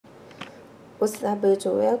What's up,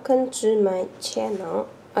 welcome to my channel.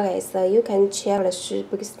 Okay, so you can check the shoe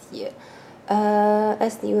books here.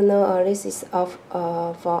 As you know, this is for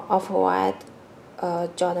off-white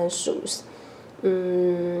Jordan shoes.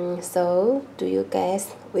 So do you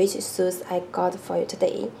guess which shoes I got for you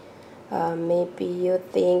today? Maybe you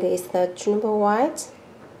think it's the triple white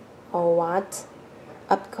or what?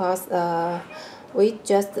 Because we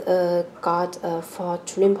just got for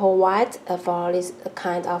triple white for this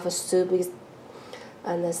kind of shoe.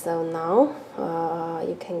 And so now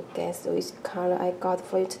you can guess which color I got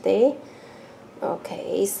for you today.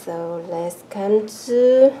 Okay, so let's come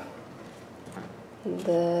to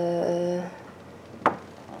the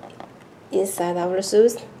inside of the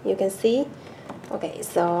shoes. You can see. Okay,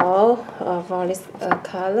 so for this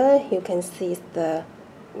color, you can see the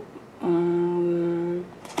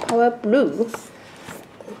power blue.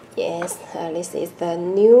 Yes, this is the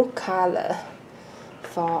new color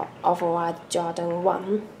for off-white Jordan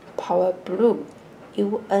 1 power blue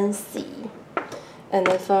UNC. And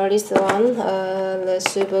for this one, the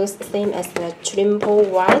shoe looks same as the triple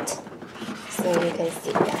white. So you can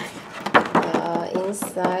see that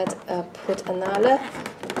inside put another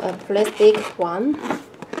plastic one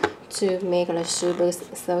to make the shoe look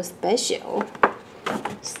so special.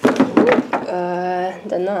 So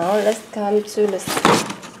now let's come to the,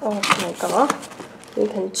 oh my god, you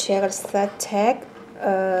can check the size tag.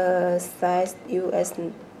 Size US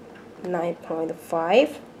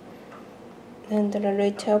 9.5 and the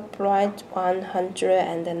retail price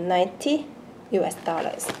 $190 US.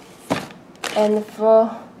 And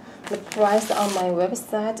for the price on my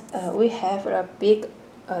website, we have a big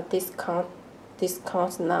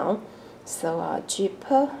discount now, so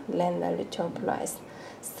cheaper than the retail price.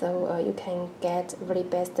 So you can get very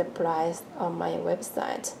best price on my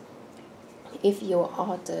website if you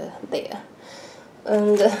order there.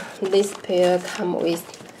 And this pair come with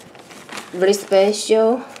very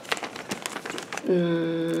special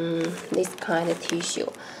this kind of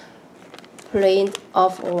tissue print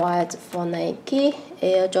of white for Nike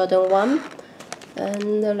Air Jordan 1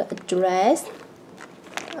 and the dress.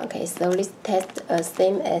 Okay, so this test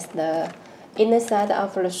same as the inside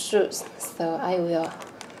of the shoes, so I will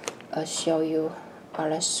show you all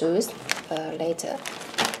the shoes later.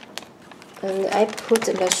 And I put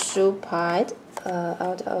the shoe pad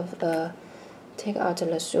take out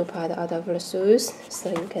the shoe pad out of the shoes, so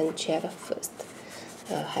you can check first.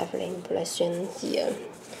 Have the impression here.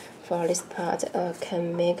 For this part,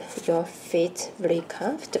 can make your feet very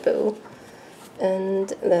comfortable. And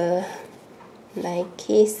the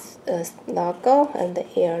Nike logo and the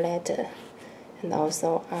Air letter, and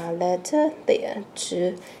also a letter there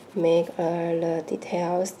to make the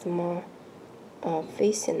details more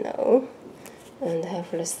visual. And have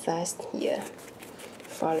the size here.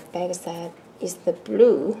 For the back side is the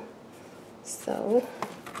blue, so,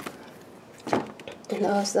 and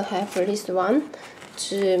also have this one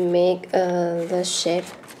to make the shape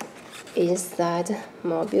inside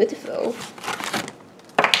more beautiful.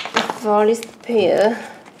 For this pair,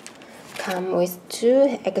 come with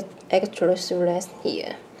two extra shoelaces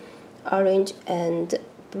here, orange and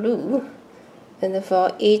blue. And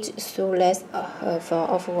for each shoelace for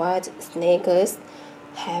off-white sneakers,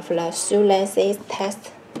 have the shoelaces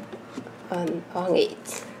test on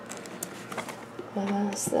it.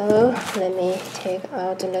 So let me take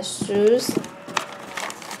out the shoes.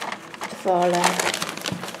 For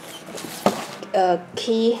the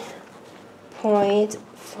key point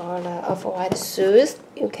for the off-white shoes,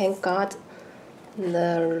 you can got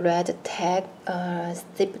the red tag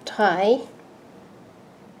zip tie.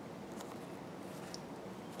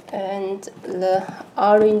 And the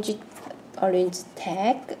orange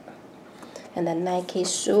tag and the Nike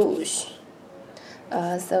shoes.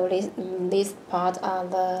 So this part are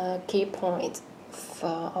the key points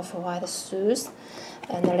for off-white shoes,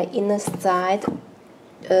 and the inner side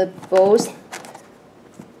both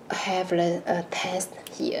have the test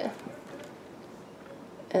here,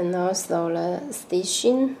 and also the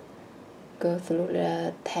stitching go through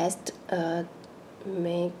the test,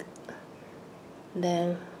 make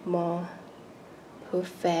them more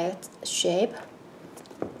perfect shape.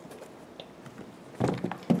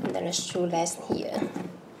 And then the shoelace here,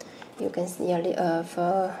 you can see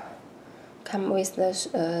for come with the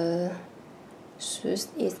shoes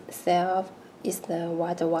itself is the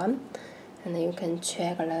white one, and you can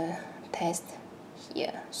check the test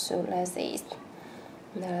here. Shoelaces,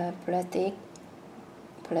 the plastic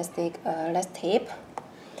less tape,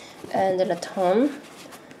 and the tone.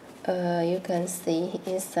 You can see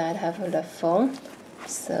inside have the foam,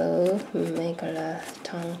 so make the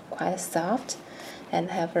tongue quite soft,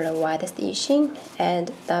 and have the white stitching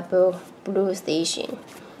and double blue stitching.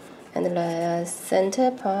 And the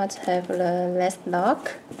center part have the less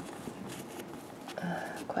lock,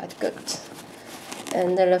 quite good.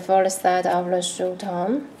 And the fourth side of the shoe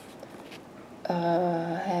tom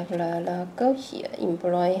have the logo here,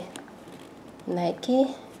 embroidered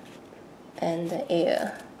Nike and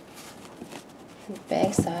Air. The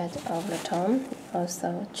back side of the tom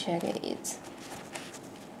also check it,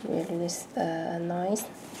 really nice.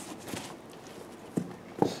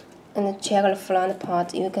 And check the front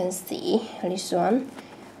part, you can see this one,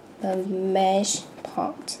 the mesh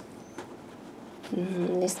part.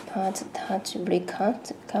 This part touch really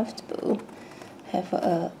comfortable.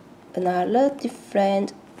 Have another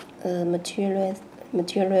different materials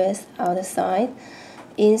outside.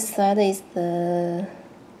 Inside is the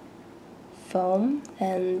foam,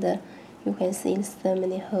 and you can see so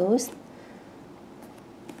many holes.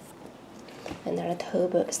 And the toe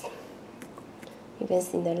box. You can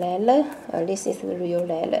see the leather. This is the real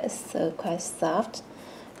leather, so quite soft.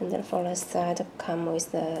 And then for the side come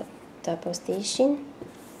with the double stitching.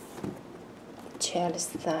 Check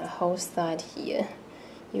the whole side here.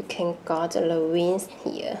 You can got the wings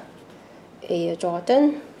here. Air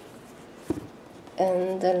Jordan.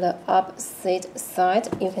 And the opposite side,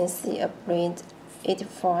 you can a print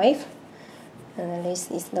 85. And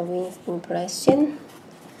this is the wings impression.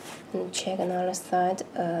 And check another side,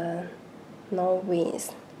 no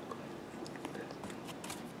wings.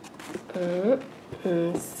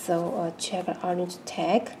 So check the orange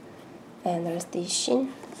tag and the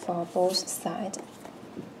stitching for both sides.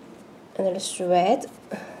 And the thread,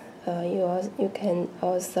 you can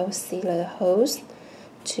also see the holes,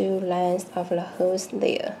 2 lines of the holes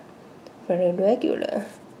there, very regular,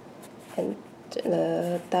 and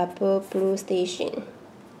the double blue stitching.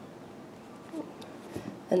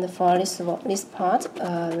 And for this part,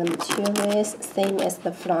 the material is same as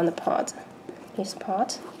the front part. This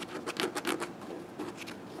part.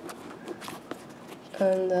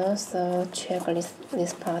 And also check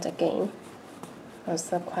this part again.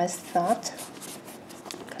 Also quite soft,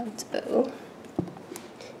 comfortable.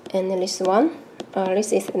 And this one,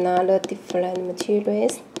 this is another different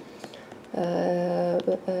materials.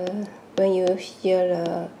 When you hear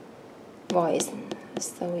the voice,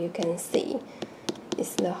 so you can see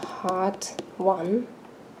it's the hard one.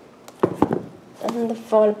 And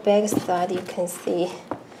for the back side, you can see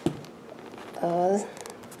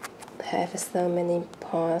have so many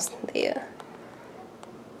parts there.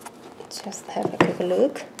 Just have a quick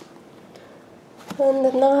look.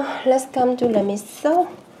 And now let's come to the midsole.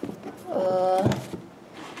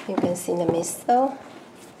 You can see the midsole.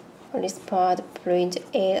 This part print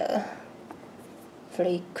air,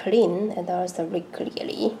 very clean and also very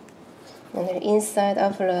clearly. And the inside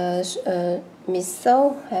of the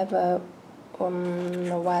midsole have a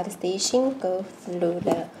white stitching go through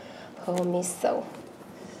the whole midsole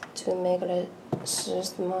to make the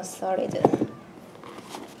shoes more solid.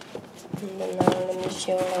 And now let me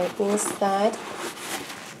show the inside.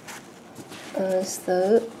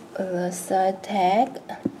 So the side tag,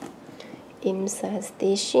 inside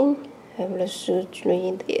stitching, have the shoe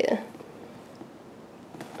tree there.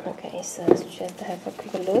 Okay, so let's just have a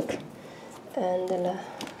quick look. And the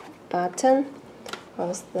button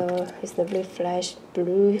also is the refresh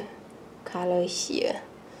blue color here,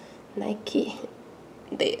 Nike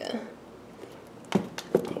there.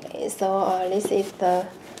 Okay, so this is the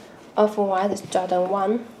Off-White Jordan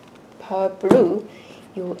 1 Power Blue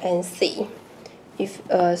UNC. If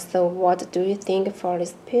so, what do you think for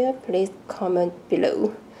this pair? Please comment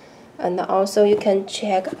below. And also you can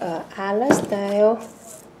check other style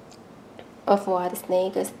of white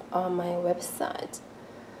sneakers on my website.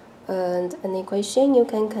 And any question, you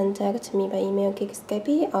can contact me by email,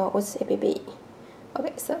 kickscape or WhatsApp.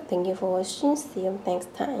 Okay, so thank you for watching. See you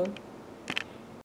next time.